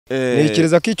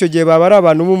Ntekereza ko icyo gihe baba ari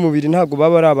abantu b'umubiri ntago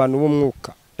baba ari abantu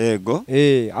b'umwuka. Yego.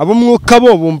 Ab'umwuka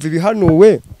bo bumva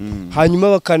ibihanuwe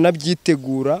hanyuma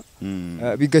bakanabyitegura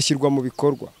bigashyirwa mu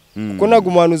bikorwa. Kuko ntago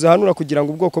umuhanuzi ahanura kugira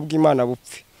ngo ubwoko bw'Imana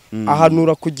bupfe.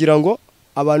 Ahanura kugira ngo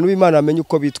abantu b'Imana bamenye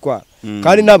uko bitwara.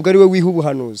 Kandi ntabwo ari we wiha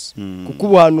ubuhanuzi. Kuko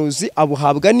ubuhanuzi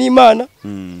abuhabwa n'Imana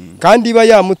kandi iba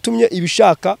yamutumye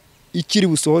ibishaka ikiri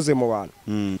busohoze mu bantu.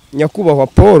 Nyakubahwa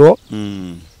Paul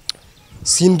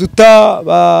sinduta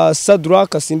ba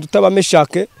Sadraka, sinduta ba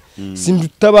Meshake,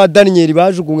 sinduta ba Daniel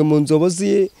bajugunywe mu nzobo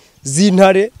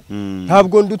z'intare,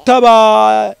 ntabwo nduta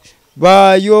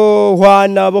ba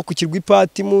Yohana bo ku kirwa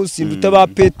Ipatimu, sinduta ba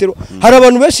Petero. Hari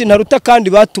abantu benshi ntaruta kandi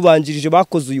batubanjirije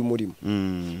bakoze uyu murimo.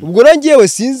 Ubwo rangiyewe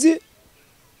sinzi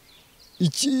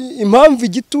impamvu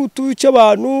igitutu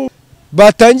cy'abantu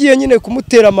batangiye nyine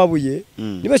kumutera amabuye,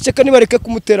 nibashaka nibareke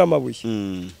kumutera amabuye.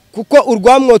 Kuko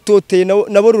urwamwototeye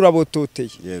nabo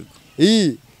rurabototeye.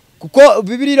 Kuko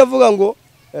Bibiliya iravuga ngo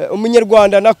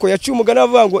umunyarwanda nako yaciye umugani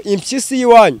avuga ngo impyisi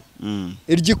y'iwanyu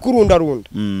iryikurundarunda.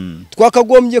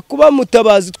 Twakagombye kuba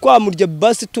Mutabazi twamurya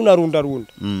basi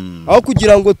tunarundarunda, aho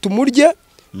kugira ngo tumurye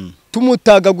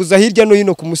tumutagaguza hirya no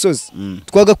hino ku musozi.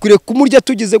 Twagakwiriye kumurya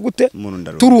tugize gute?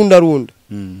 Turundarunda.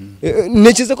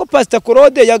 Ntekereza ko Pastor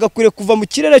Claude yagakwiriye kuva mu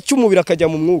kirere cy'umubiri akajya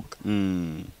mu mwuka.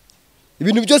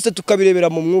 Ibintu byose tukabirebera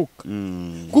mu mwuka.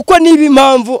 Kuko niba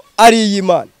impamvu ari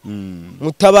iy'Imana,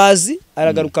 Mutabazi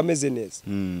aragaruka ameze neza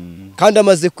kandi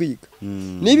amaze kwiga.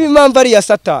 Niba impamvu ari ya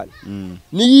Satani,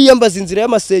 niyiyambaza inzira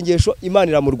y'amasengesho,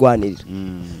 Imana iramurwanirira.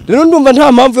 Rero ndumva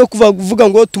nta mpamvu yo kuvuga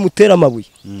ngo tumutera amabuye.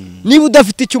 Niba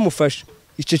udafite icyo umufasha,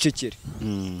 yicecekere.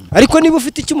 Ariko niba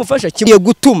ufite icyo umufasha, kigiye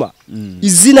gutuma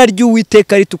izina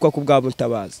ry'Uwiteka ritukwa ku bwa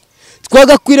Mutabazi.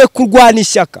 Twagakwiriye kurwana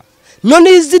ishyaka. None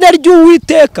izina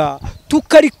ry'Uwiteka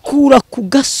tukarikura ku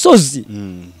gasozi.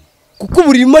 Kuko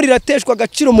burimo rirateshwa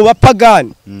agaciro mu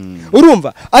bapagani.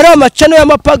 Urumva ari amacano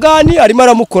y'amapagani arimo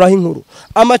aramukoraho inkuru,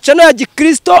 amacano ya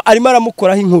Gikristo arimo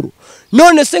aramukoraho inkuru.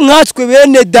 None se nkatswe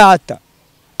bene data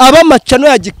aba macano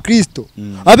ya Gikristo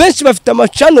abenshi bafite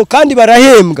amacano kandi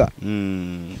barahembwa.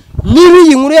 Niba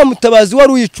iyi nkuru ya Mutabazi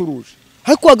wari uyicuruje,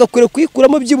 ariko agakwiriye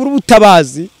kuyikuramo byibura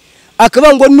ubutabazi,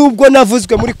 akaba ngo nubwo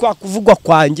navuzwe muri kwa kuvugwa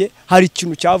kwanjye hari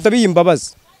ikintu cyavuye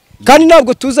imbabazi. Kandi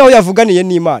ntabwo tuzi aho yavuganiye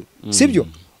n'Imana, sibyo?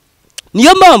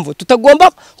 Niyo mpamvu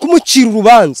tutagomba kumucira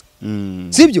urubanza,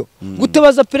 sibyo?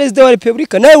 Gutabaza Perezida wa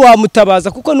Repubulika nawe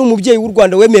wamutabaza kuko ni umubyeyi w'u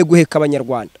Rwanda wemeye guheka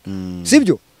abanyarwanda,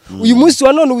 sibyo? Uyu munsi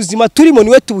wa none ubuzima turimo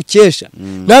niwe tubukesha.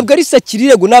 Ntabwo ari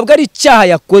sakirirego, ntabwo ari icyaha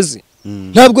yakoze,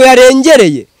 ntabwo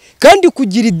yarengereye. Kandi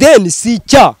kugira ideni si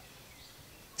icyaha,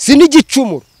 si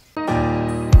n'igicumuro.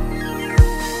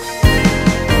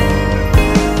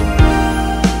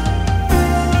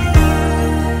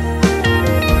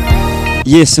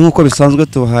 Yes, nkuko bisanzwe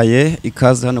tubahaye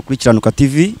ikaze hano kuri Kiranuka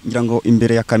TV. Ngira ngo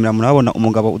imbere ya kamera murabona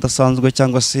umugabo udasanzwe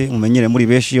cyangwa se mumenyere muri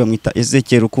beshi bamwita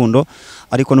Ezechiel Rukundo,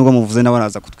 ariko nubwo muvuze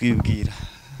nabanaza kutwibwira.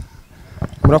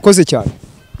 Murakoze cyane.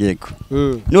 Yego.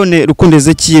 None Rukundo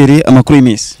Ezechiel, amakuru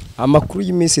y'imisi? Amakuru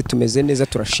y'imisi tumeze neza,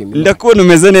 turashimira. Ndakubona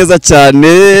umeze neza cyane,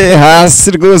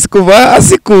 hasi rwose kuva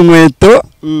hasi ku nkweto.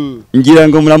 Ngira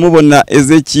ngo muramubona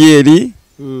Ezechiel,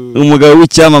 umugabo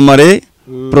w'icyamamare,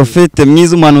 profete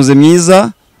mwiza, umuhanuzi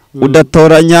mwiza,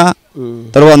 udatoranya,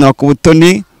 utarobanura ku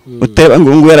butoni, uteba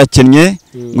ngo nguyu yarakennye,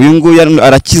 uyu nguyu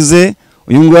arakize,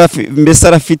 uyu nguyu mbese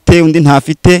arafite, undi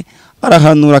ntafite,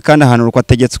 arahanura kandi ahanura uko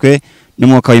ategetswe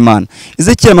n'umwuka w'Imana.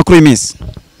 Ezechiel, amakuru y'imisi?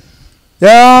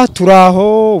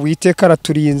 Turaho, Uwiteka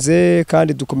araturinze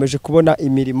kandi dukomeje kubona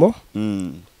imirimo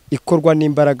ikorwa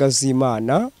n'imbaraga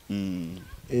z'Imana.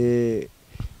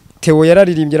 Theo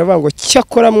yararirimbye aravuga ngo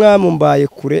cyakora mwamumbaye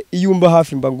kure, iyo umba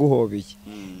hafi mba nguhobeye.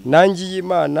 Nangi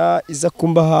y'Imana iza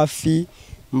kumba hafi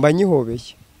mba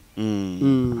nyihobeye.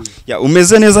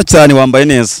 Umeze neza cyane, wambaye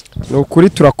neza. Nukuri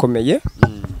turakomeye.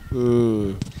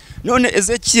 None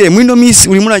Ezechiel, muri no minsi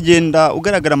urimo uragenda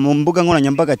ugaragara mu mbuga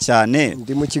nkoranyambaga cyane.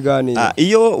 Ndi mu kiganiro.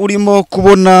 Iyo urimo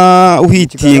kubona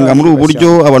uhitinga muri ubu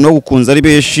buryo abantu bagukunze ari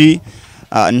benshi,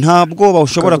 ntabwo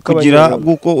bashobora kugira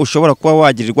guko ushobora kuba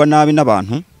wagirirwa nabi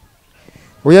n'abantu?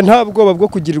 Oya, nta bwoba bwo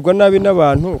kugirirwa nabi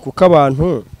n'abantu, kuko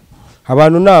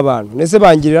abantu n'abantu. Nese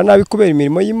bangirira nabi kubera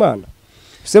imirimo y'Imana?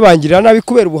 Se bangirira nabi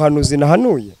kubera ubuhanuzi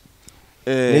nahanuye?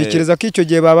 Ntekereza ko icyo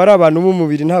gihe baba ari abantu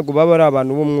b'umubiri ntago baba ari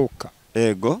abantu b'umwuka.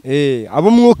 Yego.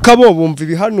 Ab'umwuka bo bumva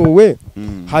ibihanuwe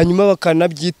hanyuma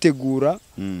bakanabyitegura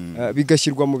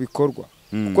bigashyirwa mu bikorwa.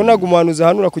 Kuko ntago umuhanuzi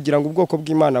ahanura kugira ngo ubwoko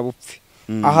bw'Imana bupfe.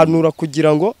 Ahanura kugira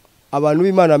ngo abantu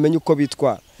b'Imana bamenye uko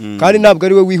bitwara. Kandi ntabwo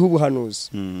ari we wiha ubuhanuzi,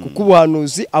 kuko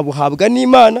ubuhanuzi abuhabwa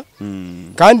n'Imana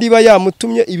kandi iba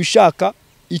yamutumye ibishaka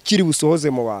ikiri busohoze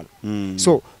mu bantu.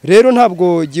 So rero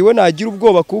ntabwo giwe nagira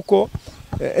ubwoba kuko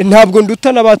ntabwo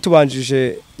nduta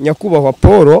n'abatubanjije nyakubahwa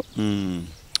Paul,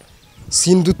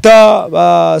 sinduta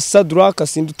ba Sadraka,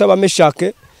 sinduta ba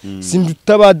Meshake,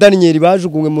 sinduta ba Daniel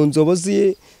bajugunywe mu nzobo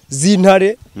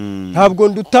z'intare, ntabwo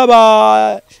nduta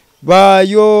ba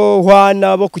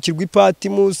Yohana bo ku kirwa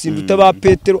Ipatimu, sinduta ba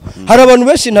Petero. Hari abantu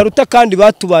benshi ntaruta kandi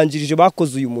batubanjirije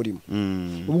bakoze uyu murimo.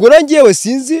 Ubwo rangiyewe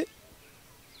sinzi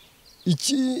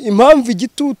impamvu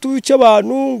igitutu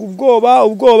cy'abantu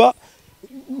ubwoba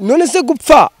none se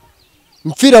gupfa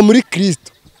mpfira muri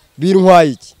Kristo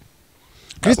bintwaye iki?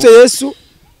 Kristo Yesu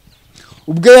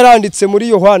ubwo yaranditse muri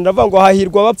Yohana avuga ngo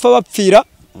hahirwa abapfa bapfira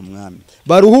umwami,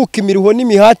 baruhuka imiruho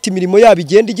n'imihati, imirimo yabo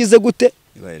igenda igize gute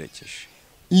ibaherekeje.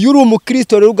 Iyo uri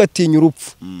umukristo rero ugatinya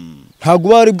urupfu,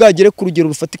 ntabwo bari bwagere ku rugero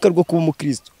rufatika rwo kuba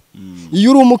umukristo.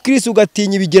 Iyo uri umukristo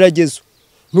ugatinya ibigeragezo,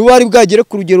 ntubari bwagere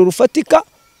ku rugero rufatika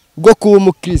rwo kuba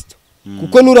umukristo.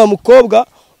 Kuko nura mukobwa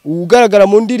ugaragara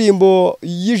mu ndirimbo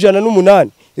y'108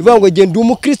 ivuga ngo genda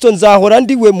umukristo nzahora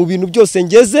ndiwe mu bintu byose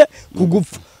ngeze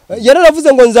kugupfa.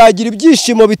 Yararavuze ngo nzagira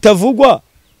ibyishimo bitavugwa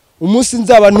umunsi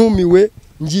nzaba ntumiwe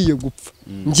ngiye gupfa.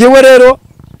 Ngewe rero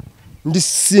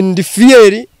ndi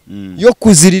fieri yo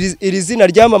kuzira iri zina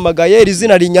ryamamagaye, iri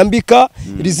zina rinyambika,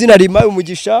 iri zina rimaye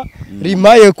umugisha,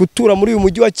 rimaye gutura muri uyu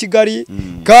mujyi wa Kigali,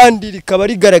 kandi rikaba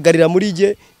rigaragarira muri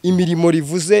je imirimo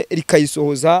rivuze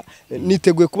rikayisohoza.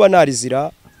 Niteguye kuba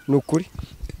narizira nukuri.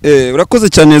 Urakoze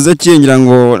cyane Ezechiel, ngira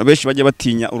ngo benshi bajya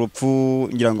batinya urupfu,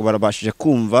 ngira ngo barabashije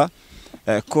kumva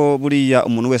ko buriya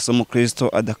umuntu wese w'umukristo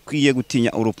adakwiye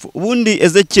gutinya urupfu. Ubundi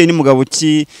Ezechiel ni mugabo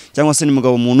ki cyangwa se ni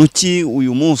mugabo muntu ki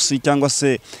uyu munsi cyangwa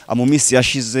se mu minsi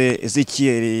yashize?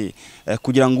 Ezechiel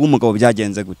kugira ngo umugabo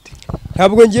byagenze gute?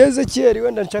 Ntabwo ngiye Ezechiel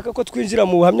wenda nshaka ko twinjira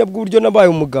mu buhamya bw'uburyo nabaye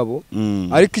umugabo,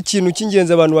 ariko ikintu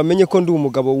cy'ingenzi abantu bamenye ko ndi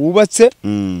umugabo wubatse,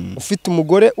 ufite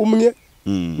umugore umwe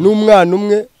n'umwana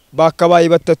umwe, bakabaye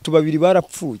batatu, babiri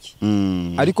barapfuye,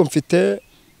 ariko mfite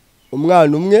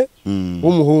umwana umwe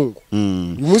w'umuhungu.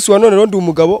 Uyu munsi wa none rero ndi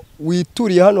umugabo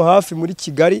wituriye hano hafi muri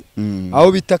Kigali,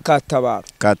 aho bita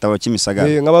Kataba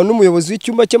Kimisagara. Nkaba n'umuyobozi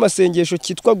w'icyumba cy'amasengesho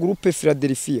cyitwa Groupe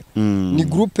Philadelphia. Ni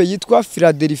groupe yitwa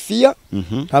Philadelphia,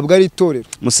 ntabwo ari itorero.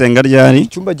 Musenga ryari?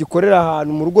 Icyumba gikorera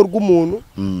ahantu mu rugo rw'umuntu.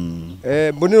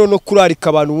 Mbonero no kurarika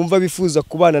abantu bumva bifuza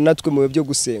kubana natwe mu byo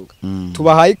gusenga.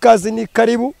 Tubahaye ikaze ni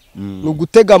karibu,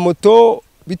 n'ugutega moto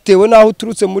bitewe naho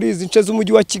uturutse muri izi nce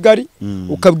z'umujyi wa Kigali,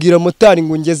 ukabwira motari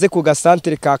ngo ngeze ku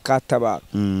gasantere ka Katabara.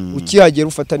 Ukihagera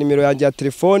ufata nimero yanjye ya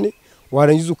telefone,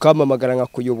 warangiza ukamamagara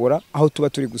nkakuyobora aho tuba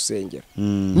turi gusengera.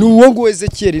 Ni uwo ngo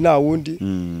Ezechiel nta wundi.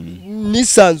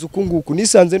 Nisanze ukunguku,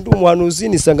 nisanze ndi umuhanuzi,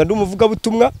 nisanga ndi umuvuga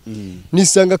butumwa,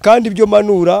 nisanga kandi ibyo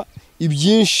manura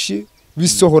ibyinshi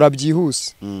bisohora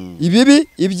byihuse. Ibibi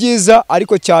ibyiza,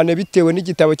 ariko cyane bitewe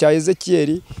n'igitabo cya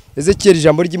Ezechiel.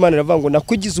 Ijambo ry'Imana riravuga ngo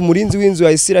nakugize umurinzi w'inzu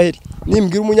ya Isiraheli,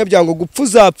 nimbwira umunyabyango gupfa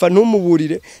uzapfa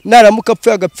ntumuburire, naramuka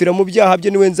apfuye agapfira mu byaha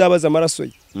bye niwe nzabaza amaraso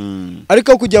ye.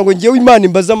 Ariko kugira ngo ngewe Imana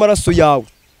imbaza amaraso yawe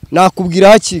nakubwira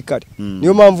hakikare.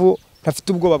 Niyo mpamvu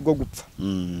ntafite ubwoba bwo gupfa.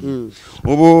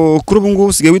 Ubu kuri ubu ngubu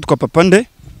usigaye witwa papa nde?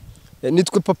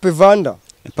 Nitwe Papa Evanda.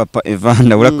 Papa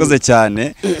Evanda, urakoze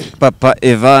cyane Papa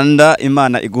Evanda,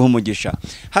 Imana iguha umugisha.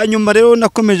 Hanyuma rero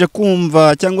nakomeje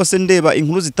kumva cyangwa se ndeba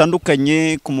inkuru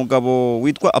zitandukanye ku mugabo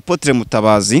witwa Apotre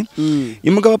Mutabazi.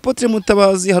 Uyu mugabo Apotre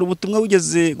Mutabazi hari ubutumwa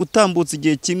bugeze gutambutsa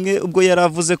igihe kimwe ubwo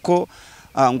yaravuze ko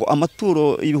ngo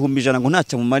amaturo 100,000 ngo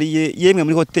ntacyo mumariye, yemwe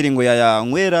muri hoteli ngo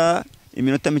yayanywera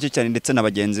iminota mike cyane ndetse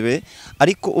n'abagenzi be,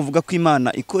 ariko uvuga ko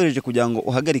Imana ikoreje kugira ngo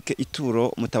uhagarike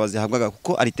ituro Mutabazi yahabwaga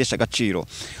kuko aritesha agaciro.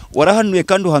 Warahanuye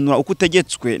kandi uhanura uko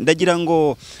utegetswe, ndagira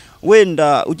ngo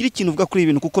wenda ugira ikintu uvuga kuri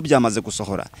ibintu kuko byamaze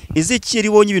gusohora. Ezechiel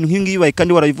ibonye ibintu nk'ingi bibaye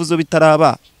kandi warabivuze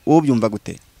bitaraba, wowe byumva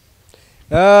gute?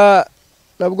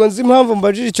 Ntabwo nzi impamvu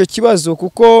mbajije icyo kibazo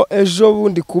kuko ejo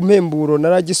bundi ku mpemburo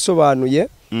naragisobanuye.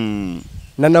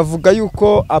 Nanavuga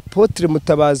yuko Apotre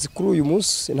Mutabazi kuri uyu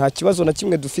munsi nta kibazo na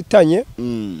kimwe dufitanye,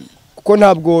 kuko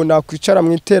ntabwo nakwicara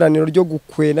mu iteraniro ryo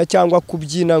gukwena cyangwa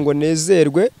kubyina ngo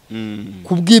nezerwe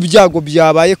kubw'ibyago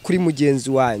byabaye kuri mugenzi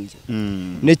wanjye.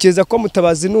 Nekeza ko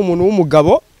Mutabazi ni umuntu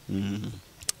w'umugabo,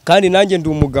 kandi nanjye ndi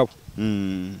umugabo.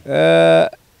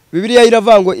 Bibiliya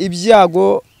iravuga ngo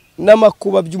ibyago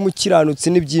n'amakuba by'umukiranutsi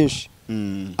ni byinshi,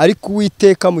 ariko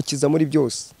Uwiteka mukiza muri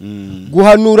byose.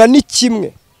 Guhanura ni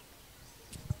kimwe,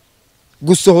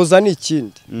 gusohoza ni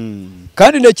ikindi.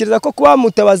 Kandi nekereza ko kuba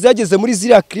Mutabazi yageze muri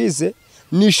ziriya krize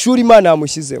ni ishuri Imana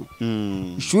yamushyizemo.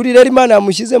 Ishuri rero Imana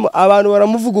yamushyizemo, abantu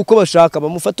baramuvuga uko bashaka,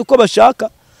 bamufata uko bashaka,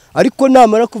 ariko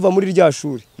namara kuva muri rya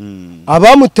shuri,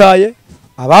 abamutaye,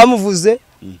 abamuvuze,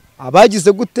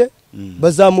 abagize gute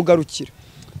bazamugarukira.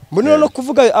 mbona no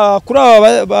kuvuga kuri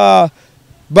aba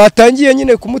batangiye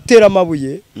nyine kumutera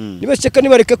amabuye nibashaka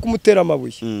nibareke kumutera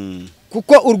amabuye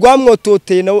kuko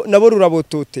urwamwototeye nabo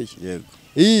rurabototeye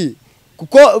yego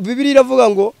kuko Bibiliya iravuga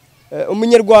ngo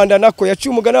umunyarwanda nako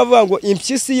yaciye umugani avuga ngo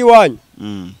impyisi yiwanyu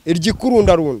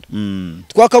iryikurundarunda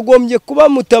twakagombye kuba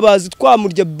Mutabazi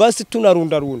twamurya basi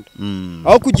tunarundarunda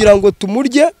aho kugira ngo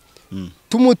tumurye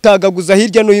tumutagaguza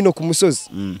hirya no hino ku musozi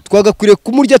twagakwiriye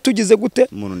kumurya tugize gute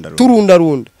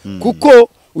turundarunda kuko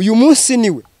uyu munsi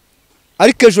niwe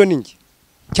ariko ejo ninjye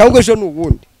cyangwa ejo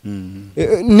n'ubundi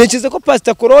ntekereza ko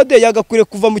Pastor Claude yagakwiriye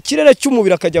kuva mu kirere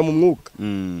cy'umubiri akajya mu mwuka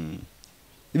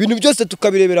ibintu byose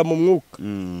tukabirebera mu mwuka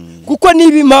kuko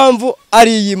niba impamvu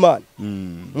ari iy'Imana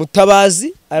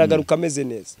Mutabazi aragaruka ameze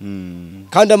neza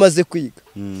kandi amaze kwiga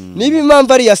niba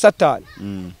impamvu ari iya Satani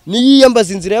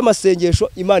niyiyambaza inzira y'amasengesho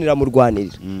Imana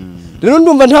iramurwanirira rero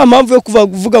ndumva nta mpamvu yo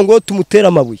kuvuga ngo tumutera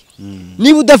amabuye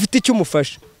niba udafite icyo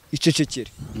umufasha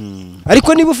yicecekere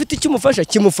ariko niba ufite icyo umufasha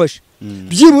kimufasha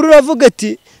byibura uravuga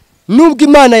ati nubwo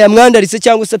Imana yamwandaritse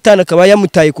cyangwa Satani akaba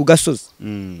yamutaye ku gasozi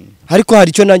ariko hari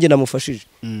icyo nanjye namufashije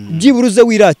byibura uze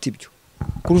wirata ibyo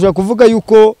kurusha kuvuga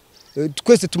yuko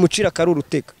twese tumucira karuru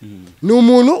uteka ni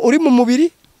umuntu uri mu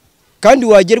mubiri kandi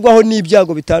wagerwaho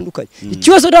n'ibyago bitandukanye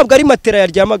ikibazo ntabwo ari matera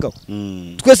yaryamagaho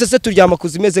twese se turyama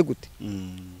kuzimeze gute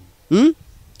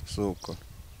soko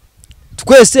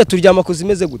twese turyama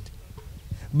kuzimeze gute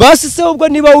basi se ubwo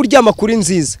niba uryama kuri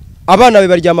nziza abana be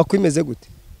baryama kwimeze gute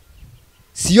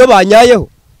siyo banyayeho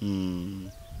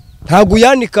ntabwo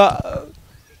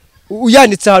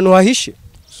uyanitse ahantu hahishe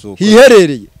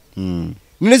hiherereye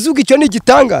none ubwo icyo ni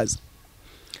igitangaza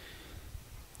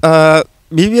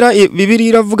Bibiliya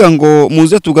iravuga ngo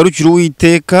muze tugarukire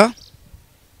Uwiteka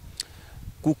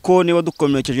kuko niba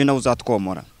dukomerekeje nawe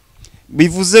uzatwomora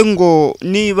bivuze ngo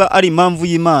niba ari impamvu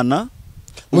y'Imana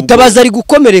Mutabazi ari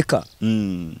gukomereka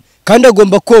kandi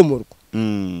agomba komorwa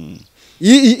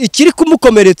ikiri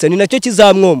kumukomeretsa ni nacyo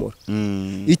kizamwomora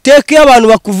iteke y'abantu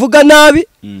bakuvuga nabi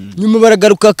nyuma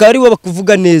baragaruka kari bo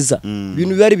bakuvuga neza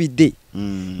ibintu bari bide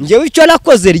ngewe icyo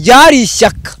nakoze ryari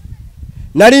ishyaka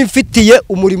nari mfitiye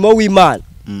umurimo w'Imana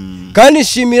kandi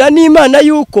nshimira n'Imana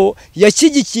yuko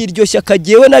yashyigikiye iryo shyaka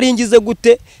jewe nari ngize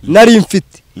gute nari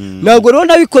mfite ntabwo rero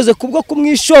nabikoze kubwo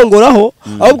kumwishongoraho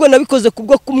ahubwo nabikoze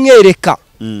kubwo kumwereka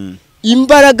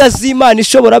imbaraga z'Imana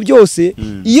ishobora byose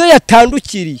iyo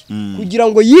yatandukiriye kugira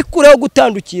ngo yikureho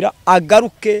gutandukira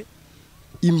agaruke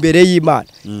imbere y'Imana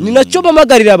ni nacyo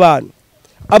bamagarira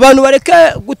abantu bareke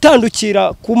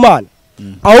gutandukira ku Mana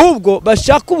ahubwo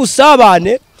bashaka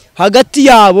ubusabane hagati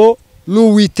yabo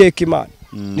n'Uwiteka Imana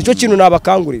nicyo kintu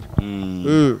nabakangurira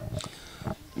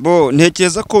bo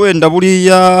ntekereza ko wenda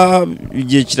buriya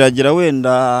igihe kiragera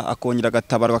wenda akongera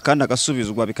agatabarwa kandi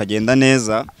agasubizwa bikagenda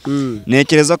neza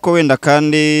ntekereza ko wenda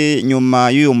kandi nyuma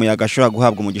y'uyu muyaga ashobora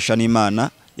guhabwa umugisha n'Imana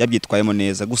yabyitwayemo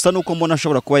neza gusa nuko mbona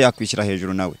ashobora kuba yakwishyira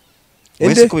hejuru nawe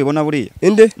wese ko bibona buriya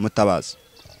Mutabazi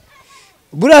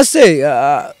buriya se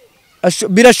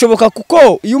birashoboka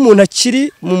kuko iyo umuntu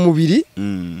akiri mu mubiri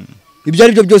ibyo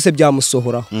ari byo byose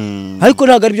byamusohoraho ariko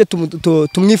ntabwo ari byo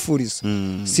tumwifuriza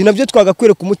si nabyo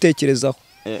twagakwiriye kumutekerezaho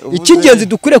icy'ingenzi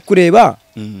dukwiriye kureba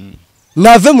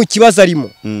nave mu kibazo arimo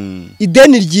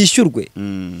ideni ryishyurwe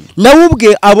nawe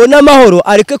ubwe abona amahoro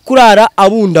areke kurara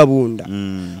abundabunda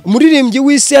umuririmbyi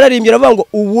w'isi yararimbye aravuga ngo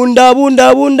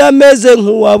ubundabunda ameze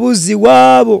nk'uwabuze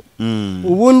iwabo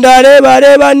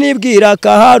ubundareba nibwira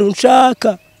akaharu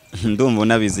nshaka ndumva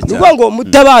unabizi cyane nuvuga ngo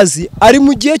Mutabazi ari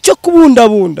mu gihe cyo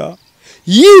kubundabunda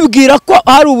yibwira ko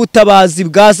hari ubutabazi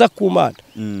bwaza ku Mana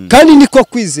kandi niko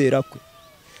kwizera kwe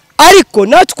ariko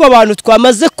natwe abantu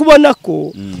twamaze kubona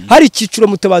ko hari icyiciro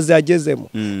Mutabazi yagezemo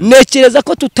nekereza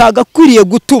ko tutagakwiriye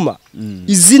gutuma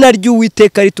izina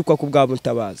ry'Uwiteka ritukwa ku bwa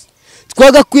Mutabazi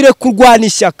twagakwiriye kurwana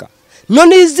ishyaka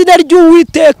none izina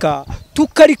ry'Uwiteka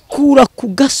tukarikura ku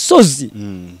gasozi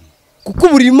kuko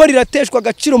burimo rirateshwa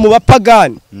agaciro mu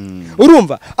bapagani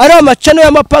urumva ari amacano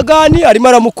y'amapagani arimo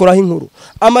aramukoraho inkuru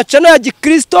amacano ya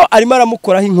gikristo arimo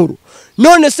aramukoraho inkuru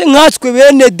none se nkatswe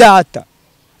bene data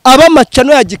aba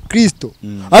macano ya gikristo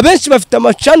abenshi bafite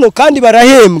amacano kandi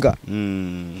barahembwa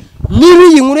niba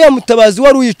iyi nkuru ya Mutabazi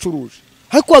wari uyicuruje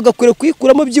ariko agakwiriye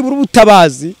kuyikuramo byibura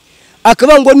ubutabazi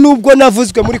akaba ngo nubwo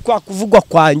navuzwe muri kwa kuvugwa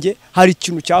kwanjye hari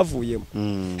ikintu cyavuyemo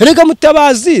rega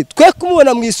Mutabazi twe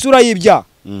kumubona mu isura y'ibyaha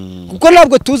kuko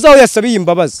ntabwo tuzi aho yasabiye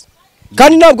imbabazi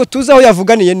kandi ntabwo tuzi aho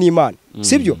yavuganiye n'Imana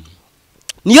sibyo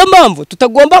niyo mpamvu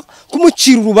tutagomba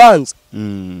kumucira urubanza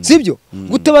sibyo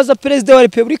gutabaza perezida wa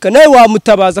Repubulika nawe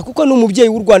wamutabaza kuko ni umubyeyi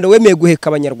w'u Rwanda wemeye guheka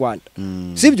abanyarwanda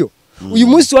sibyo uyu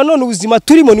munsi wa none ubuzima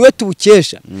turimo niwe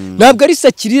tubukesha ntabwo ari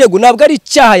sakirirego ntabwo ari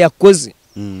icyaha yakoze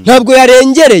ntabwo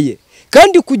yarengereye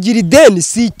kandi kugira ideni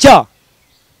si icyaha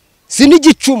si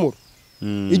n'igicumuro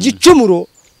igicumuro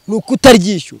ni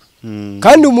ukutaryishyura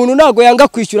kandi umuntu ntago yanga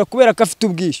kwishyura kubera ko afite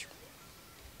ubwishyu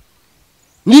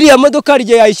n'iriya modoka hari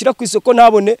igihe yayishyira ku isoko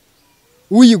ntabone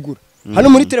uyigura hano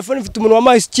muri telefone mfite umuntu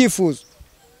wamaye icyifuzo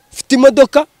ufite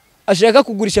imodoka ashaka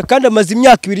kugurisha kandi amaze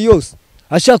imyaka 2 yose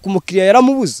ashaka umukiriya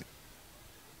yaramubuze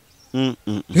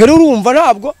rero urumva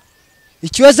ntabwo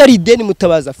ikibazo ari ideni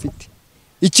Mutabazi afite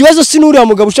ikibazo si n'uriya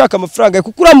mugabo ushaka amafaranga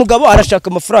kuko uriya mugabo arashaka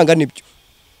amafaranga nibyo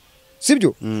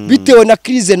sibyo bitewe na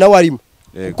crise nawe arimo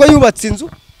kuko yubatse inzu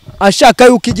ashaka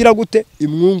yuko igira gute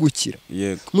imwungukira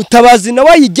Mutabazi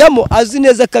nawe yijyamo azi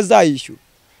neza kazayishyura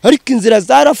ariko inzira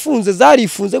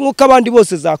zarifunze nk'uko abandi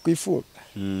bose zakwifunga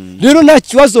rero nta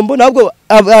kibazo mbona ahubwo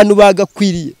abantu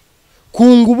bagakwiriye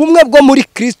kunga ubumwe bwo muri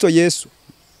Kristo Yesu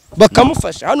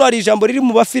bakamufasha hano hari ijambo riri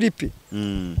mu Bafilipi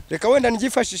reka wenda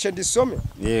nigifashishe ndisome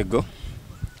yego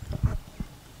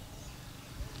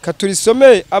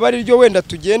katurisome abari ryo wenda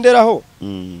tugenderaho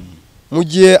mu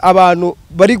gihe abantu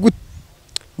bari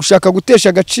gushaka gutesha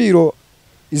agaciro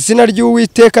izina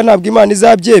ry'Uwiteka ntabwo Imana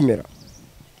izabyemera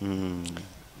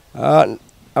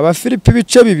Abafilipi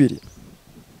bice 2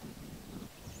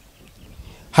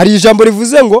 hari ijambo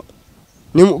rivuze ngo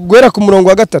ni guhera ku murongo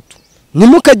wa 3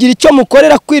 ntimukagira icyo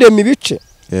mukorera kwirema ibice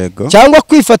cyangwa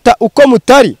kwifata uko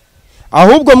mutari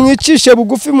ahubwo mwicishe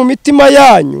bugufi mu mitima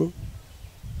yanyu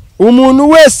umuntu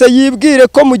wese yibwire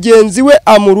ko mugenzi we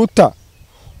amuruta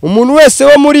umuntu wese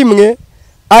wo muri mwe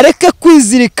areke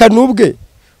kwizirikana ubwe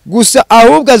gusa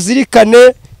ahubwo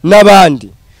azirikane n'abandi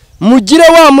mugire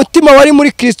wa mutima wari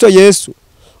muri Kristo Yesu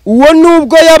uwo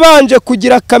nubwo yabanje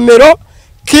kugira kamero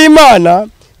k'Imana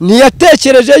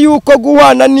ntiyatekereje yuko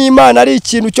guhana n'Imana ari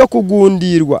ikintu cyo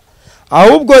kugundirwa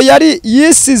ahubwo yari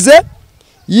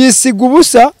yisiga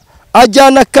ubusa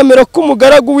ajyana kamero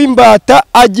k'umugaragu w'imbata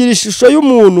agira ishusho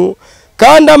y'umuntu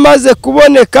kandi amaze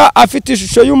kuboneka afite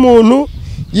ishusho y'umuntu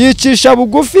yicisha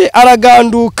bugufi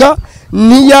araganduka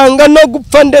ntiyanga no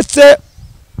gupfa ndetse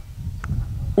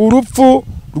urupfu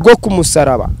rwo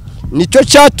kumusaraba nicyo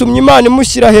cyatumye Imana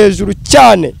imushyira hejuru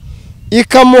cyane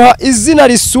ikamuha izina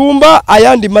risumba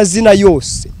ayandi mazina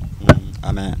yose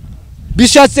amen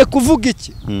bishatse kuvuga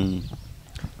iki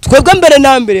twebwe mbere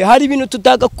na mbere hari ibintu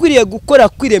tutagakwiriye gukora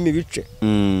kwirema ibice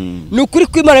ni ukuri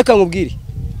kw'Imana reka nkubwire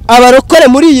abarokore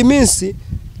muri iyi minsi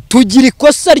tugira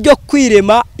ikosa ryo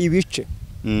kwirema ibice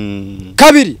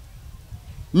kabiri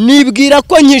nibwira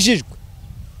ko nkijijwe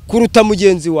kuruta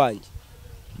mugenzi wanjye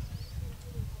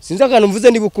sinzi akantu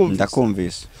mvuze niba ukumvise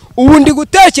ndakumvise ubu ndi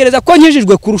gutekereza ko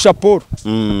nkijijwe kurusha Paul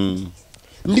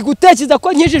ndi gutekereza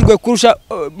ko nkijijwe kurusha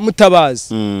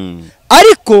Mutabazi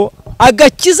ariko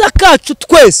agakiza kacu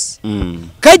twese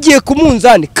kagiye ku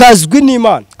munzani kazwi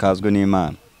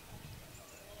n'Imana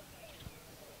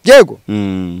yego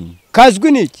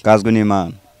kazwi n'iki kazwi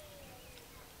n'Imana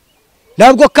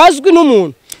ntabwo kazwi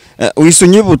n'umuntu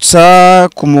wisunyibutsa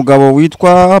ku mugabo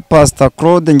witwa Pastor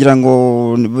Claude ngira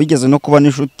ngo bigeze no kuba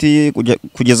n'inshuti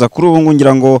kugeza kuri ubu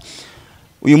ngira ngo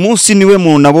uyu munsi niwe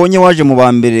muntu nabonye waje mu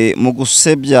bambere mu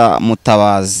gusebya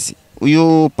Mutabazi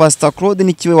uyu Pastor Claude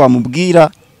nikiwe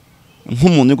wamubwira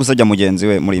nk'umuntu uri gusebya mugenzi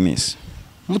we muri minsi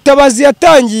Mutabazi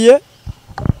yatangiye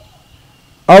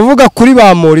avuga kuri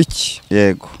Bamporiki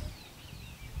yego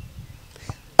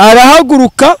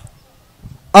arahaguruka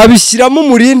abishyiramo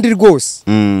umurindi rwose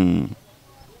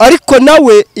ariko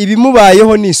nawe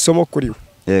ibimubayeho ni isomo kuri we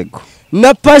yego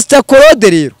na Pastor Claude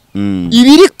rero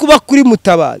ibiri kuba kuri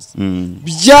Mutabazi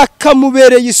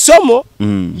byakamubereye isomo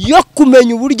yo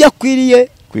kumenya uburyo akwiriye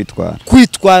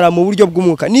kwitwara mu buryo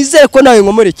bw'umwuka nizere ko nawe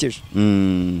nkomorekeje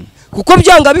kuko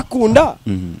byanga bikunda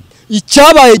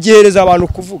icyabaye gihereza abantu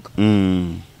kuvuga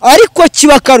ariko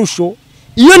kiba karusho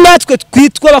iyo natwe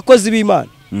twitwa abakozi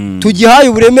b'Imana tugihaye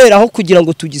uburemere aho kugira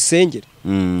ngo tugisengere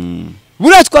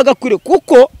buriya twagakwiriye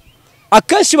kuko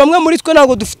akenshi bamwe muri twe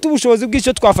ntabwo dufite ubushobozi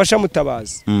bw'icyo twafasha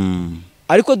Mutabazi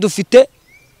ariko dufite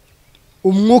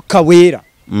umwuka wera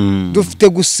dufite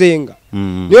gusenga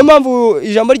niyo mpamvu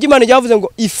ijambo ry'Imana ryavuze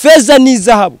ngo ifeza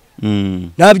n'izahabu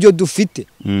ntabyo dufite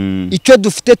icyo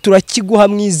dufite turakiguha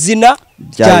mu izina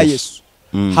rya Yesu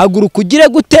haguruka ugire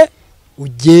gute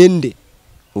ugende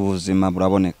ubuzima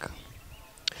buraboneka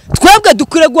twebwe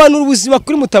dukwiriye guhanura ubuzima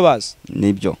kuri Mutabazi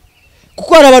nibyo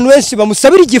kuko hari abantu benshi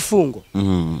bamusabira igifungo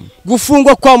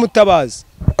gufungwa kwa Mutabazi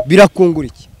birakungura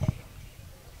iki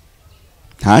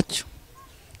ntacyo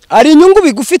ari inyungu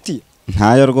bigufitiye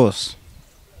ntayo rwose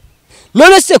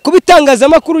none se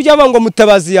kubitangazamakuru ry'aba ngo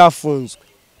Mutabazi yafunzwe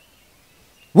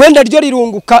wenda ryo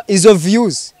rirunguka izo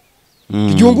views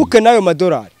ryunguke nayo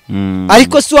madolari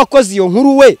ariko si wakoze iyo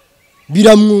nkuru we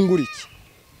biramwungura iki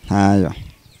ntayo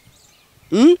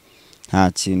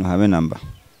nta kintu habe namba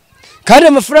kandi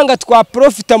amafaranga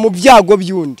twaprofita mu byago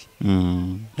by'undi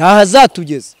nta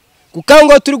hazatugeza kuko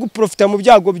ngo turi guprofita mu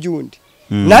byago by'undi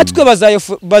natwe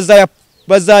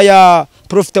bazaya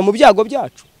profita mu byago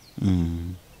byacu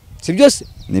si byose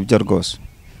nibyo rwose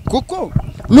kuko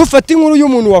nufata inkuru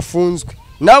y'umuntu wafunzwe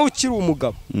nawe ukiri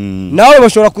umugabo nawe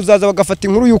bashobora kuzaza bagafata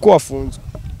inkuru y'uko wafunzwe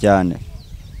cyane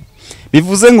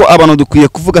bivuze ngo abantu dukwiye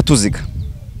kuvuga tuziga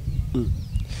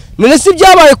none si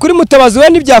byabaye kuri Mutabazi we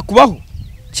ntibyakubaho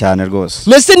cyane rwose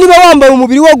nese niba wambaye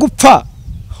umubiri wo gupfa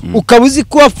ukaba uzi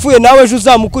ko wapfuye nawe ejo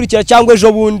uzamukurikira cyangwa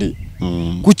ejo bundi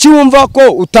kuki wumva ko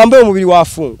utambaye umubiri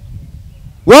wafungwa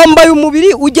wambaye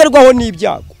umubiri ugerwaho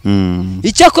n'ibyago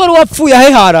icyakora wapfuye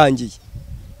ahe harangiye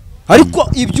ariko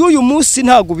iby'uyu munsi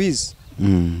ntago bizi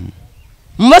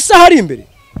mu masaha ari imbere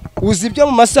uzi ibyo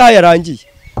mu masaha yarangiye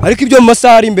ariko ibyo mu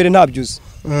masaha ari imbere ntabyo uzi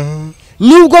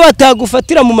nubwo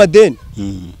batagufatira mu madeni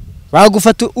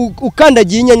bagufata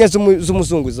ukandagiye inyanya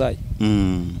z'umuzunguzayi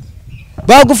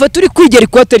bagufata uri kwigera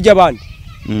ikote ry'abandi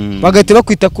bagahita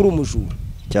bakwita kuri umujura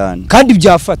cyane kandi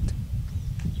byafata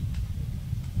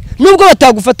nubwo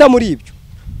batagufata muri ibyo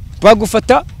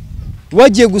bagufata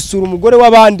wagiye gusura umugore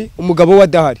w'abandi umugabo we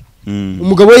adahari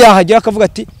umugabo we yahagera akavuga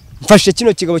ati mfashe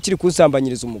kino kigabo kiri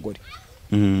kunsambanyiriza umugore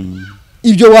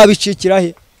ibyo wabicikira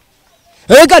he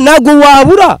ega ntago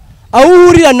wabura aho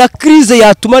uhurira na crise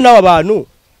yatuma n'aba bantu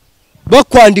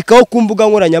bakwandikaho ku mbuga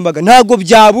nkoranyambaga ntago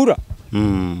byabura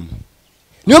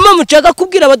niyo mpamvu nshaka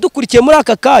kubwira abadukurikiye muri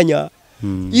aka kanya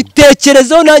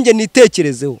itekerezeho nanjye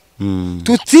nitekerezeho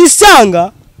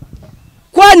tutisanga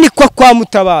kwanikwa kwa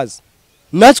Mutabazi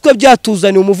natwe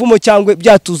byatuzaniye umuvumo cyangwa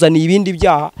byatuzaniye ibindi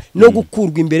byaha no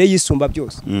gukurwa imbere y'isumba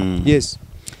byose yes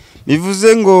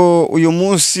bivuze ngo uyu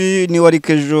munsi ni wari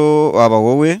kejo waba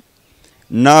wowe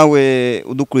nawe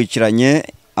udukurikiranye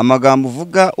amagambo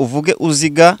uvuge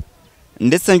uziga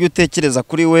ndetse n'ibyo utekereza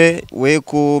kuri we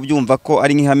kubyumva ko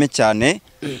ari nk'ihame cyane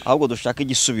ahubwo dushaka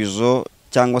igisubizo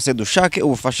cyangwa se dushake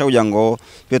ubufasha kugira ngo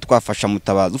tube twafasha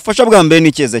Mutabazi ubufasha bwa mbere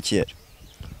ni Ezechiel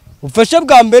ubufasha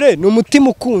bwa mbere ni umutima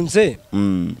ukunze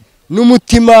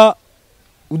n'umutima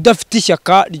udafite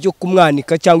ishyaka ryo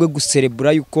kumwanika cyangwa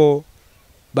guserebura yuko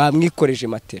bamwikoreje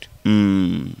matera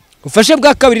ubufasha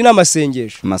bwa kabiri ni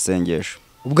amasengesho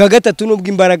ubwa gatatu ni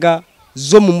ubw'imbaraga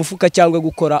zo mu mufuka cyangwa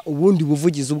gukora ubundi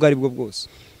buvugizi ubwo ari bwo bwose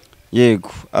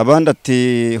yego abandi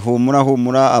ati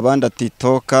humura abandi ati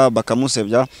toka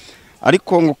bakamusebya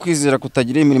ariko ngo kwizera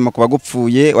kutagira imirimo kuba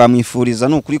gupfuye wamwifuriza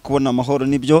n'ukuri kubona amahoro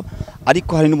nibyo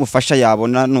ariko hari n'ubufasha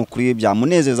yabona n'ukuri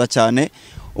byamunezeza cyane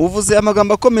uvuze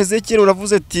amagambo akomeze kire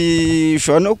uravuze ati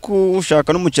ushobora no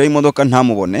kushaka n'umukiriya w'imodoka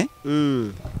ntamubone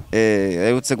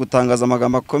yahutse gutangaza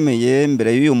amagambo akomeye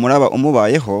mbere y'uyu muraba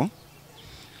umubayeho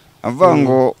avuga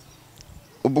ngo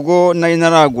ubwo nari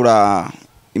naragura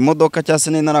imodoka cyangwa se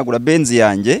nari naragura benzi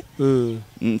yanjye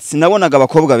sinabonaga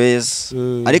abakobwa beza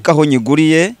ariko aho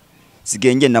nyiguriye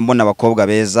sigaye ngenda mbona abakobwa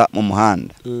beza mu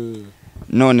muhanda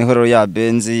noneho rero ya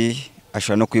benzi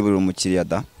ashobora no kwiburira umukiriya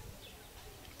da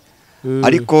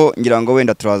ariko ngira ngo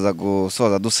wenda turaza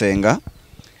gusoza dusenga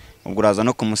ubwo uraza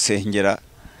no kumusengera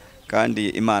kandi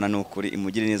Imana n'ukuri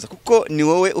imugire neza kuko ni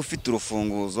wowe ufite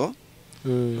urufunguzo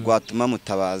rwatuma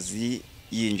Mutabazi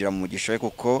yinjira mu mugisha we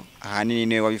kuko ahanini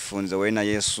niwe wabifunze wowe na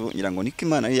Yesu ngira ngo niko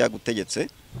Imana yagutegetse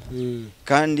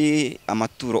kandi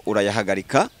amaturo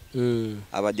urayahagarika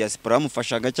abadiaspora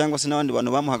bamufashaga cyangwa se n'abandi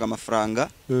bantu bamuhaga amafaranga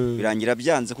birangira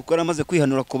byanze kuko yaramaze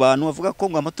kwihanura ku bantu bavuga ko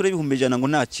ngo amaturo y'ibihumbi 100 ngo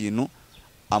nta kintu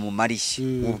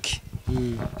amumariye ubwe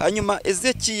hanyuma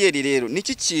Ezechiel rero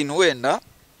niki kintu wenda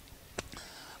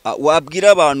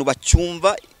wabwira abantu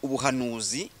bacyumva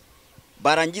ubuhanuzi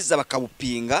barangiza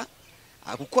bakabupinga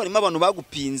kuko harimo abantu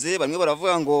bagupinze bamwe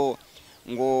baravuga ngo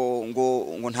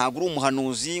ntago uri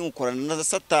umuhanuzi ukorana na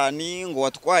Satani ngo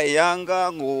watwaye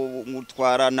Yanga ngo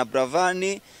utwara na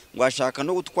Bravani ngo ashaka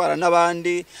no gutwara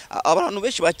n'abandi abantu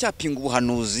benshi bacyapinga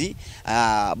ubuhanuzi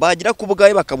bagira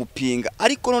kubgaye bakabupinga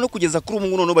ariko none kugeza kuri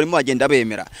ubu none barimo bagenda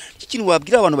bemera iki kintu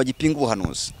wabwira abantu bagipinga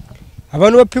ubuhanuzi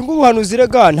abantu bapinga ubuhanuzi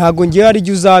rega ntago ngiye ari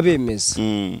jye uzabemeza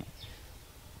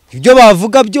ibyo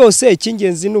bavuga byose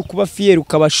icy'ingenzi ni ukuba fier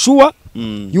ukabashuwa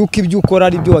yuko ibyo ukora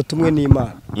ari byo watumwe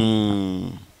n'Imana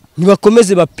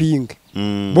ntibakomeze bapinge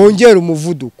bongera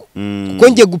umuvuduko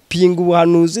kuko ngiye gupinga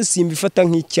ubuhanuzi simbifata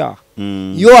nk'icyaha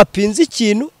iyo wapinze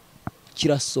ikintu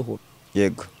kirasohora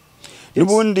yego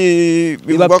n'ubundi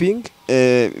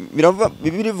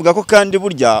bivuga ko kandi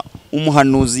burya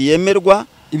umuhanuzi yemerwa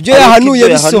ibyo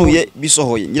yahanuye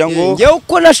bisohoye ngira ngo ngewe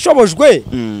uko nashobojwe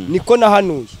niko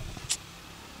nahanuye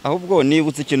ahubwo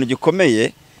nibutse ikintu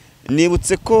gikomeye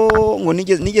nibutse ko ngo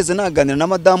nigeze naganira na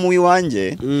madamu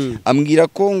w'iwanjye ambwira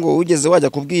ko ngo ugeze wajya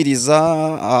kubwiriza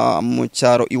mu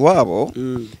cyaro iwabo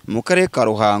mu karere ka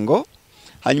Ruhango,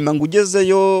 hanyuma ngo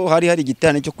ugezeyo hari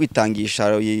igiterane cyo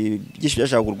kwitangisha byinshi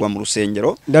byashagurwa mu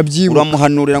rusengero,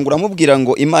 uramuhanurira ngo uramubwira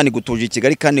ngo Imana igutuje i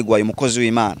Kigali kandi gwaye umukozi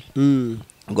w'Imana,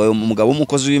 ngo umugabo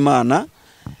w'umukozi w'Imana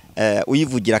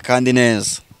uyivugira kandi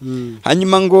neza.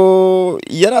 Hanyuma ngo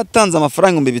yaratanze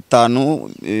amafaranga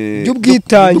 5,000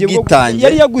 y'ubwitange,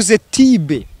 yari yaguze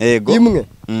tibe imwe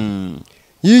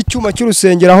y'icyuma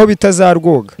cy'urusengero aho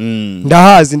bitazarwoga,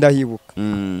 ndahazi ndahibuka.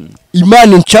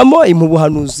 Imana incamo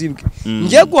imubuhanuzi bwe,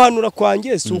 ngiye guhanura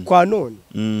kwanjye si ukwa none,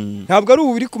 ntabwo ari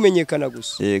ubu biri kumenyekana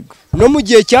gusa, no mu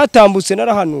gihe cyatambutse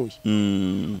narahanuye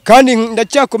kandi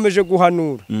ndacyakomeje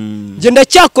guhanura, nge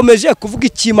ndacyakomeje kuvuga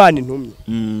icy'Imana intumye.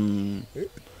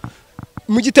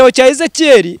 Mu gitabo cya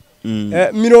Ezechiel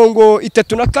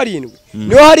 37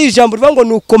 niho hari ijambo rivuga ngo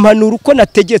nuko mpanura uko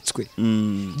nategetswe.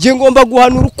 Nge ngomba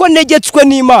guhanura uko negetswe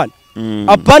n'Imana,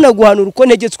 apana guhanura uko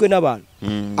negetswe n'abantu.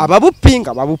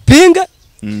 Ababupinga babupinge,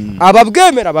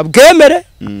 ababwemera babwemere,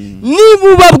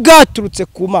 nibuba bwaturutse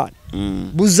ku Mana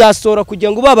buzasohora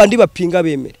kugira ngo babandi bapinga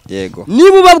bemere.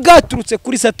 Nibuba bwaturutse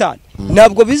kuri Satani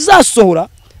ntabwo bizasohora,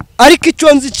 ariko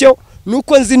icyo nzi cyo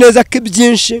nuko nzi neza ko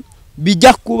byinshi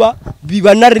bijya kuba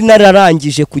biba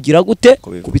nararangije kugira gute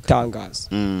kubitangaza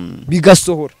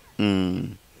bigasohora.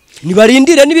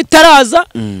 Nibarindire nibitaraza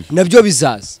nabyo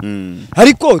bizaza,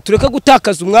 ariko tureka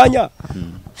gutakaza umwanya.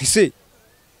 Ese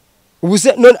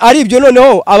ubuse ari ibyo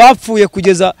noneho abapfuye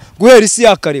kugeza guhera isi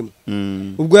yakarema,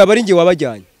 ubwo yabari nge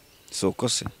wabajyanye soko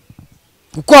se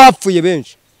kuko hapfuye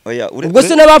benshi. Ubwo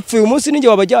se n'abapfuye umunsi ninge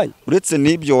wabajyanye. Uretse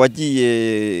n'ibyo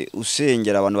wagiye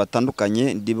usengera abantu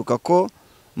batandukanye, ndibuka ko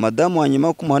madamu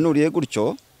wanyuma kumuhanuriye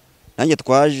gutyo, nanjye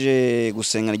twaje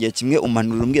gusenga igihe kimwe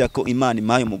umuhanurira umbwira ko Imana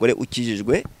impaye umugore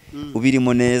ukijijwe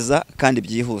ubirimo neza kandi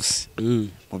byihuse.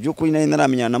 Mu by'ukuri nari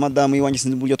naramenyana na madamu w'iwanjye,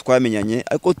 sinzi uburyo twamenyanye,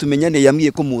 ariko tumenyane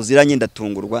yambwiye ko muziranye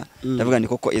ndatungurwa, ndavuga ni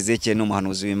koko Ezechiel ni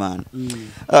umuhanuzi w'Imana.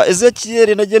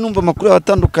 Ezechiel nagiye numva amakuru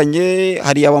atandukanye,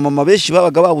 hari abamama benshi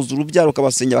babaga babuze urubyaro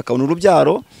ukabasengera bakabona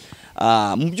urubyaro.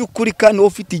 Mu by'ukuri kandi wowe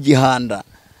ufite igihanda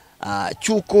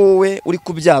cyuko we uri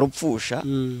kubyara upfusha,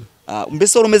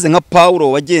 mbese wari umeze nka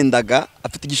Paulo wagendaga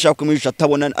afite igishako mu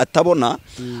atabona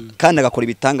kandi agakora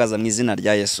ibitangaza mu izina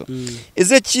rya Yesu.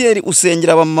 Ezechiel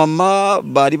usengera abamama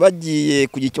bari bagiye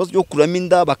kugira ikibazo cyo kurama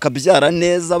inda bakabyara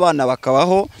neza abana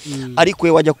bakabaho, ariko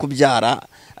we wajya kubyara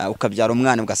ukabyara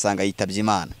umwana ugasanga yitabye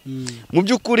Imana. Mu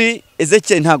by'ukuri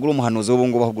Ezechiel ntabwo uri umuhanuzi w'ubu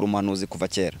ngubu, ahubwo umuhanuzi kuva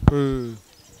kera.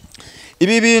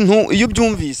 Ibi bintu iyo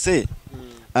byumvise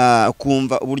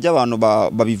kumva uburyo abantu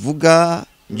babivuga,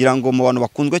 ngira ngo mu bantu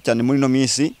bakunzwe cyane muri no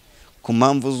minsi ku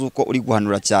mpamvu z'uko uri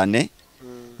guhanura cyane,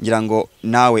 ngira ngo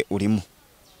nawe urimo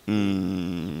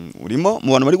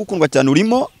mu bantu bari gukundwa cyane,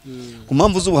 urimo ku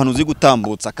mpamvu z'ubuhanuzi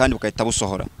gutambutsa kandi bukahita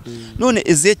busohora. None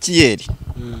Ezechiel,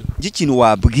 ikintu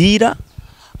wabwira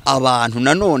abantu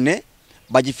nanone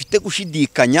bagifite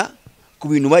gushidikanya ku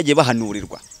bintu bagiye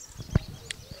bahanurirwa?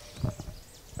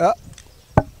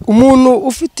 Umuntu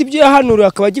ufite ibyo yahanuriwe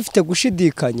akaba agifite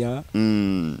gushidikanya,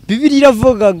 Bibiliya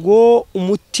iravuga ngo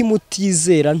umutima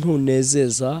utizera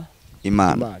ntunezeza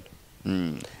Imana.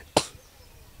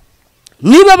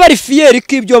 Niba bari fiyeri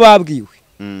ko ibyo babwiwe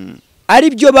ari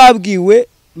byo babwiwe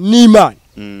n'Imana,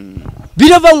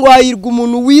 biravuga ngo hahirwa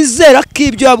umuntu wizera ko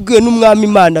ibyo yabwiwe n'Umwami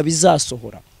Imana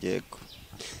bizasohora.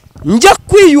 Njya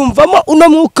kwiyumvamo uno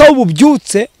mwuka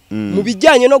w'ububyutse mu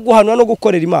bijyanye no guhanura no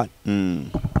gukorera Imana.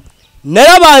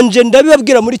 Narabanje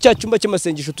ndabibabwira muri cya cyumba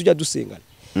cy'amasengesho tujya dusengana,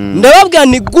 ndababwira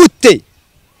ni gute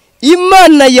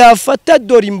Imana yafata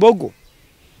dore imbogo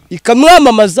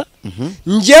ikamwamamaza,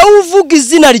 ngewe uvuga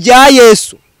izina rya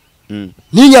Yesu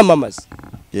n'inyamamaza.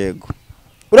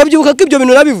 Urabyibuka ko ibyo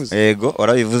bintu nabivuze? Yego,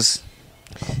 warabivuze.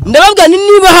 Ndababwira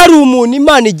niba hari umuntu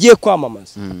Imana igiye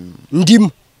kwamamaza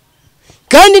ndimo,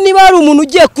 kandi niba hari umuntu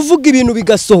ugiye kuvuga ibintu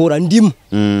bigasohora ndimo.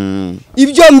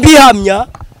 Ibyo mbihamya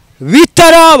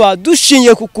bitaraba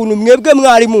dushingiye ku kuntu mwebwe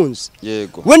mwari munzi.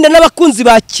 Wenda n'abakunzi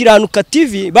ba Kiranuka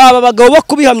TV baba abagabo bo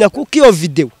kubihamya kuko iyo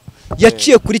video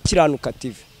yaciye kuri Kiranuka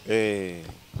TV.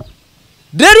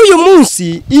 Rero uyu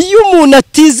munsi iyo umuntu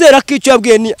atizera ko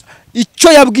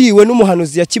icyo yabwiwe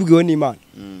n'umuhanuzi yakibwiwe n'Imana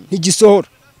ntigisohora,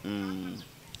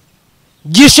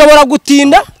 gishobora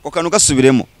gutinda ukanu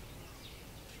gasubiremo.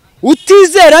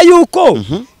 Utizera yuko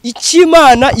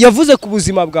icy'Imana yavuze ku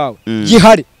buzima bwawe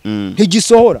gihari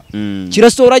ntigisohora,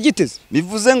 kirasohora giteze.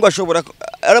 Bivuze ngo ashobora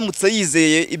aramutse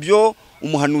yizeye ibyo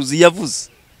umuhanuzi yavuze,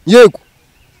 yego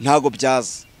ntago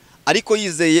byaza, ariko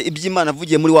yizeye iby'Imana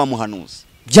avugiye muri wa muhanuzi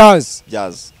byaza.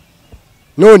 Byaza.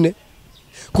 None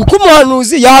kuko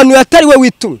umuhanuzi yahanuye atari we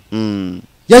witumwe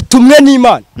yatumwe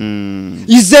n'Imana.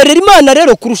 Izerera Imana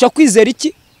rero kurusha kwizera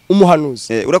iki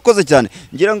umuhanuzi. Urakoze cyane.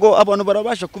 Ngira ngo abantu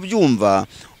barabasha kubyumva.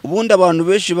 Ubundi abantu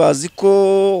benshi bazi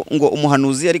ko ngo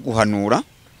umuhanuzi ari guhanura,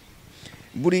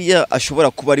 buriya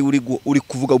ashobora kuba ari uri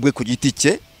kuvuga ubwe ku giti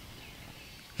cye.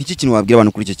 Iki kintu wabwira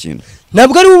abantu kuri icyo kintu?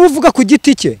 Ntabwo ari uvuga ku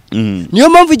giti cye. Niyo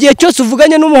mpamvu igihe cyose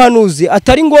uvuganye n'umuhanuzi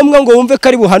atari ngombwa ngo wumve ko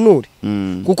ari buhanure,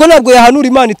 kuko ntabwo yahanura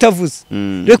Imana itavuze.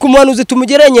 Reka umuhanuzi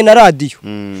tumugeranye na radiyo.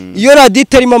 Iyo radiyo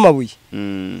itarimo amabuye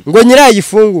ngo nyirayo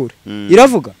yifungure,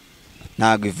 iravuga?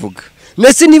 Ntabwo ivuga.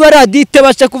 Nese niba radiyo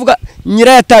itabasha kuvuga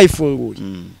nyirayo atayifunguye,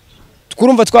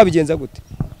 twurumva twabigenza gute?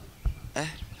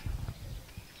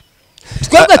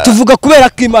 Twebwe tuvuga kubera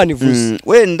ko Imana ivuze.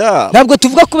 Wenda ntabwo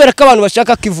tuvuga kubera ko abantu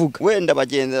bashaka kivuga. Wenda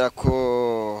bagendera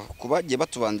ko kubagiye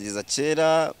batubanziriza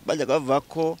kera bajyaga bavuga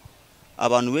ko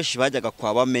abantu benshi bajyaga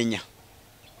kwa bamenya.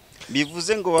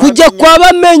 Bivuze ngo kujya kwa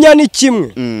bamenya ni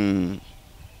kimwe.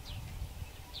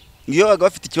 Iyo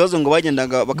bafite ikibazo ngo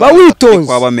bagendaga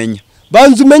kwa bamenya.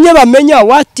 Banza umenye bamenya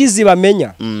watizi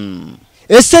bamenya.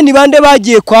 Ese ni bande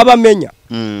bagiye kwa bamenya?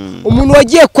 Umuntu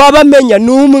wagiye kwa bamenya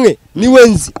ni umwe, ni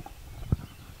wenzi.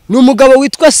 Ni umugabo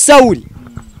witwa Sawuli.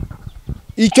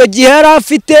 Icyo gihe yari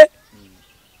afite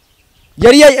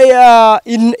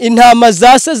intama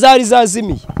za se zari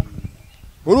zazimiye.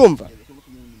 Urumva?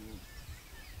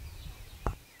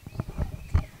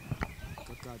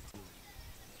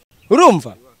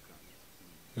 Urumva?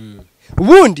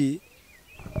 Ubundi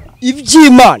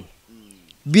iby'Imana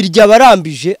birya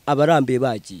abarambije, abarambiye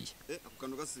bagiye.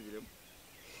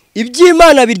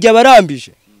 Iby'Imana birya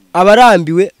abarambije,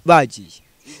 abarambiwe bagiye.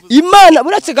 Imana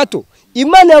buratse gato,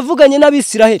 Imana yavuganye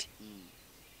n'Abisiraheli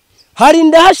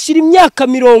harinda hashira imyaka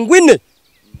 40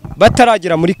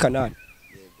 bataragera muri Kanani.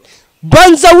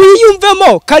 Banza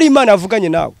wiyumvemo kari Imana yavuganye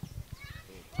nawe.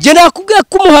 Je nakubwiye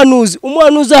ko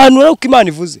umuhanuzi ahanura uko Imana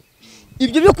ivuze.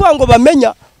 Ibyo byo kuvuga ngo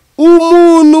bamenya,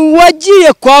 umuntu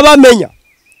wagiye kwa bamenya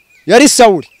yari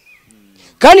Sawuli.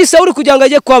 Kandi Sawuli kugira ngo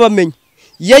ajye kwa bamenya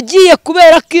yagiye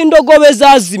kubera ko indogobe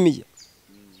zazimiye.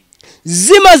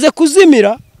 Zimaze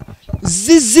kuzimira,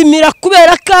 zizimira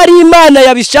kubera ko ari Imana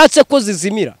yabishatse ko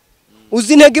zizimira.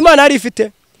 Uzi intego Imana yari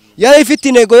ifite? Yari ifite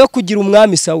intego yo kugira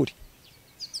umwami Sawuli,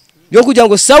 yo kugira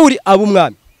ngo Sawuli abe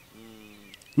umwami.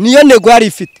 Niyo ntego yari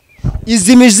ifite.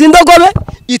 Izimiza indogobe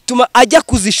ituma ajya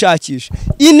kuzishakisha.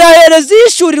 Inahereza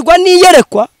yishurirwa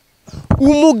niyerekwa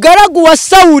umugaragu wa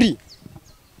Sawuli.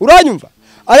 Uranyumva?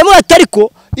 Arimo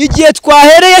atariko igihe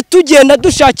twahereye tugenda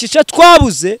dushakisha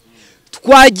twabuze,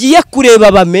 twagiye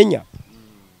kureba bamenya.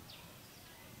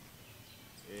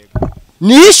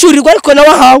 Niyishurirwa ariko nawe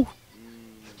ahawe.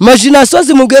 Majinasiyo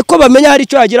zimubwiye ko bamenya hari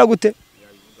icyo yagira gute.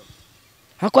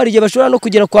 Hako hari igihe bashobora no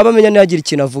kugera kwa bamenya ntiyagira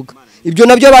ikintu avuga. Ibyo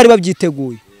nabyo bari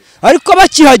babyiteguye. Ariko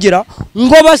bakihagera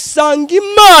ngo basanga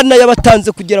Imana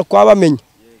yabatanze kugera kwa bamenya.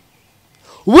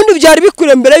 Ubundi byari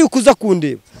bikure mbere yuko uza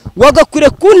kundeba, wagakure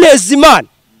kunteza Imana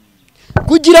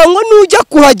kugira ngo nujya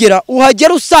kuhagera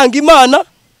uhagera usanga Imana.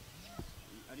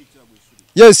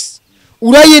 Yes,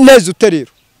 urayineza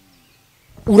uterero,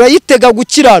 urayitega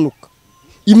gukiranuka.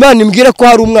 Imana imbwire ko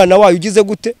hari umwana wayo ugize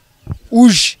gute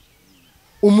uje,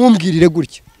 umumbwirire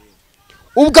gutya.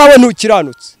 Ubwawe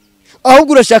ntukiranutse,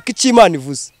 ahubwo urashaka icyo Imana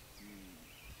ivuze.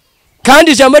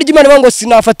 Kandi ijambo ry'Imana ngo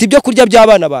sinafata ibyo kurya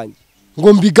by'abana banjye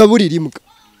ngo mbigaburire imbwa.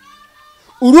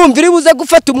 Urumva iri buze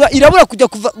gufata umwana, irabura kujya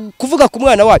kuvuga ku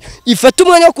mwana wayo, ifata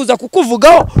umwanya wo kuza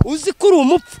kukuvugaho uzi ko uri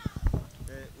umupfu.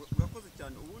 Urakoze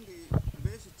cyane. Ubundi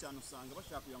benshi cyane usanga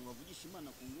bashaka kugira ngo bavugishe Imana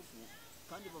ku ngufu,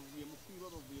 kandi bavuye mu kwiba,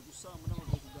 bavuye gusambana,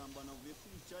 bavuye kugambana, bavuye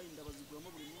kwica, inda baziguramo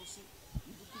buri munsi.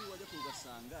 N'ukuri wajya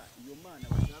kugasanga iyo Mana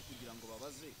bashaka kugira ngo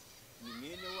babaze ni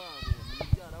mwene wabo, ni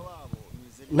mubyara wabo,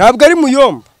 ntabwo ari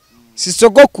muyomba, si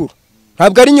sogokuru,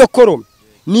 ntabwo ari nyokorome.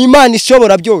 Ni Imana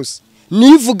ishobora byose,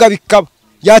 nivuga bikaba,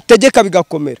 yategeka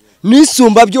bigakomera,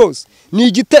 nisumba byose. Ni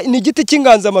igiti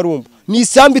cy'inganzamarumbo, ni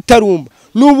isambu itarumba,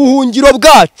 ni ubuhungiro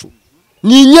bwacu,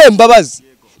 ni inyembabazi,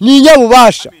 ni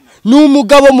inyabubasha, ni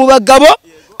umugabo mu bagabo,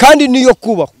 kandi niyo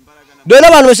kubaho. Dore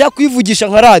abantu bashaka kwivugisha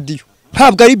nka radiyo,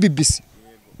 ntabwo ari BBC.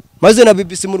 Maze na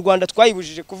BBC mu Rwanda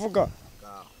twayibujije kuvuga.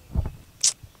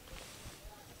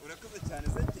 Urakoze cyane.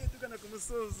 Zagiye tugana ku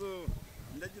musozo,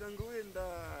 ndagira ngo wenda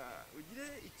ugire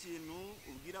ikintu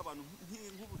ubwira abantu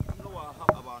nk'ubutumwa waha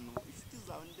abantu inshuti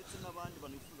zawe ndetse n'abandi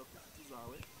bantu bifuza ku inshuti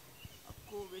zawe.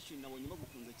 Ako benshi nabonye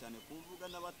bagukunze cyane kuvuga,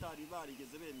 n'abatari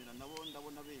barigeze bemera nabo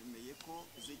ndabona bemeye ko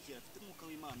Ezechiel afite umwuka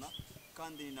w'Imana,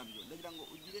 kandi ni nabyo. Ndagira ngo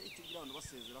ugire icyo ugira abantu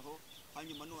basezeraho,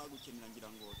 hanyuma n'uwagukenera ngira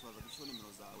ngo tubaza gushyira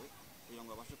nimero zawe kugira ngo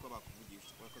babashe kuba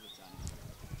bakuvugisha. Urakoze cyane.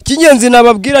 Icy'ingenzi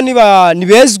nababwira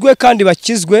nibezwe kandi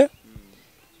bakizwe,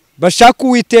 bashaka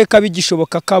Uwiteka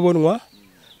bigishoboka kabonwa,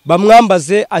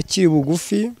 bamwambaze akiri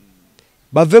bugufi,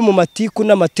 bave mu matiku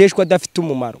n'amateshwa adafite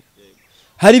umumaro.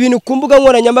 Hari ibintu ku mbuga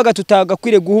nkoranyambaga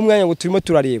tutagakwiriye guha umwanya ngo turimo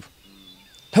turareba.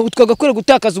 Ntabwo twagakwiriye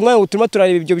gutakaza umwanya ngo turimo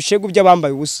turareba ibyo bishego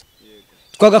by'abambaye ubusa.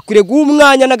 Twagakwiriye guha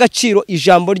umwanya n'agaciro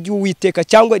ijambo ry'Uwiteka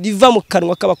cyangwa riva mu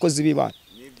kanwa k'abakozi b'Imana.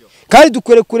 Kandi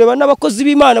dukwiriye kureba n'abakozi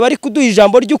b'Imana bari kuduha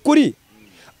ijambo ry'ukuri,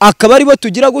 akaba aribo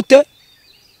tugira gute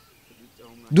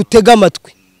dutega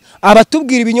amatwi.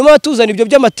 Abatubwira ibinyoma batuzana ibyo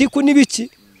by'amatiku n'ibiki,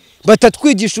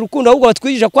 batatwigisha urukundo ahubwo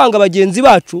batwigisha kwanga bagenzi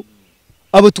bacu,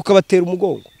 abo tukabatera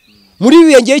umugongo. Muri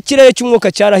biyengeye ikirere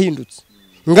cy'umwuka cyarahindutse,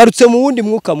 ngarutse mu wundi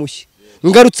mwuka mushya,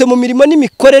 ngarutse mu mirimo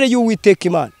n'imikorere y'Uwiteka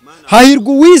Imana.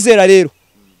 Hahirwa uwizera rero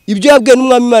ibyo yabwiye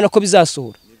n'Umwami Imana ko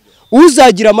bizasohora.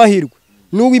 Uzagira amahirwe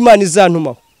n'uwo Imana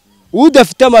izantumaho,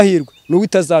 udafite amahirwe n'uwo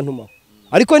itazantumaho.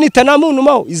 Ariko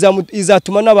nitanamuntumaho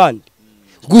izatuma n'abandi.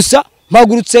 Gusa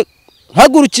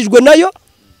hagurukijwe nayo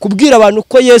kubwira abantu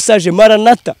ko Yesu aje.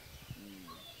 Maranata,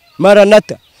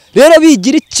 Maranata. Rero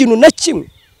bigira ikintu na kimwe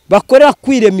bakorera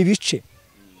kwirema ibice.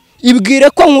 Ibwire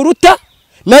ko nkuruta,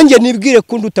 nanjye nibwire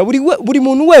kunduta. Buri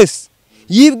muntu wese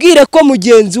yibwire ko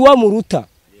mugenzi wa muruta.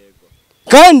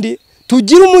 Kandi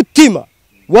tugira umutima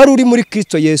wari uri muri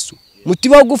Kristo Yesu.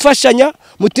 Mutima wo gufashanya,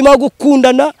 mutima wo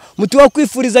gukundana, mutima wo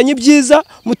kwifurizanya ibyiza,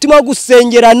 mutima wo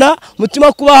gusengerana, mutima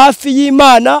wo kuba hafi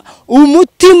y'Imana,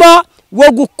 umutima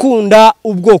wo gukunda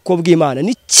ubwoko bw'Imana.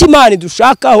 Ni kimana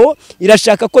dushakaho,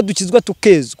 irashaka ko dukizwa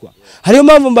tukezwa. Hariyo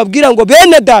mpamvu mbabwira ngo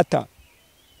bene data,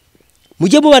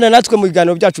 mujye mubana natwe mu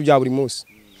biganiro byacu bya buri munsi.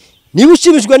 Niba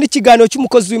ushimishwa n'ikiganiro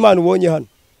cy'umukozi w'Imana ubonye hano,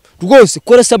 rwose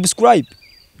kora subscribe,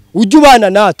 ujye ubana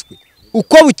natwe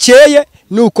uko bukeye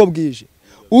n'uko bwije.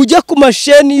 Ujye ku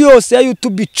masheni yose ya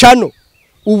YouTube channel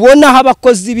ubonaho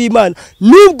abakozi b'Imana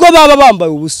nubwo baba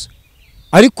bambaye ubusa,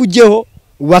 ariko ujyeho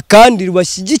ubakandire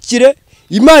ubashyigikire,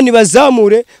 Imana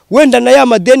ibazamure. Wenda na ya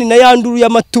madeni na yanduru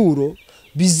y'amaturo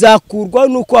bizakurwa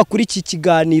nuko wakuri iki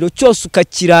kiganiro cyose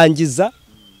ukakirangiza,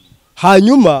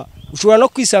 hanyuma ushobora no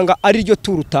kwisanga ari ryo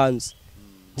turo utanze.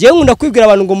 Ngiye nkunda kwibwira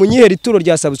abantu ngo munyihere ituro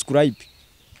rya subscribe.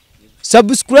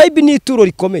 Subscribe ni ituro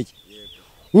rikomeye.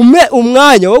 Ume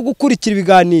umwanya wo gukurikira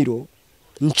ibiganiro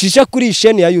ncisha kuri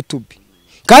isheni ya YouTube.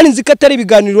 Kandi nzi ko atari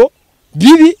ibiganiro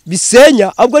bibi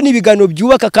bisenya, ahubwo ni ibiganiro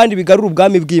byubaka kandi bigarura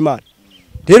ubwami bw'Imana.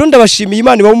 Rero ndabashimiye,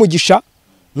 Imana ibahe umugisha,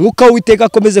 mwuka w'Uwiteka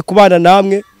akomeze kubana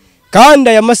namwe, kandi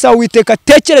aya masaha Uwiteka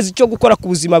tekereza icyo gukora ku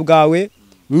buzima bwawe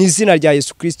mu izina rya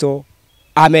Yesu Kristo.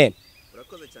 Amen.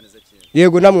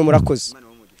 Yego namwe murakoze.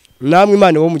 Namwe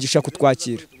Imana ibahe umugisha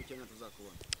kutwakira.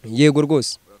 Yego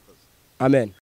rwose. Amen.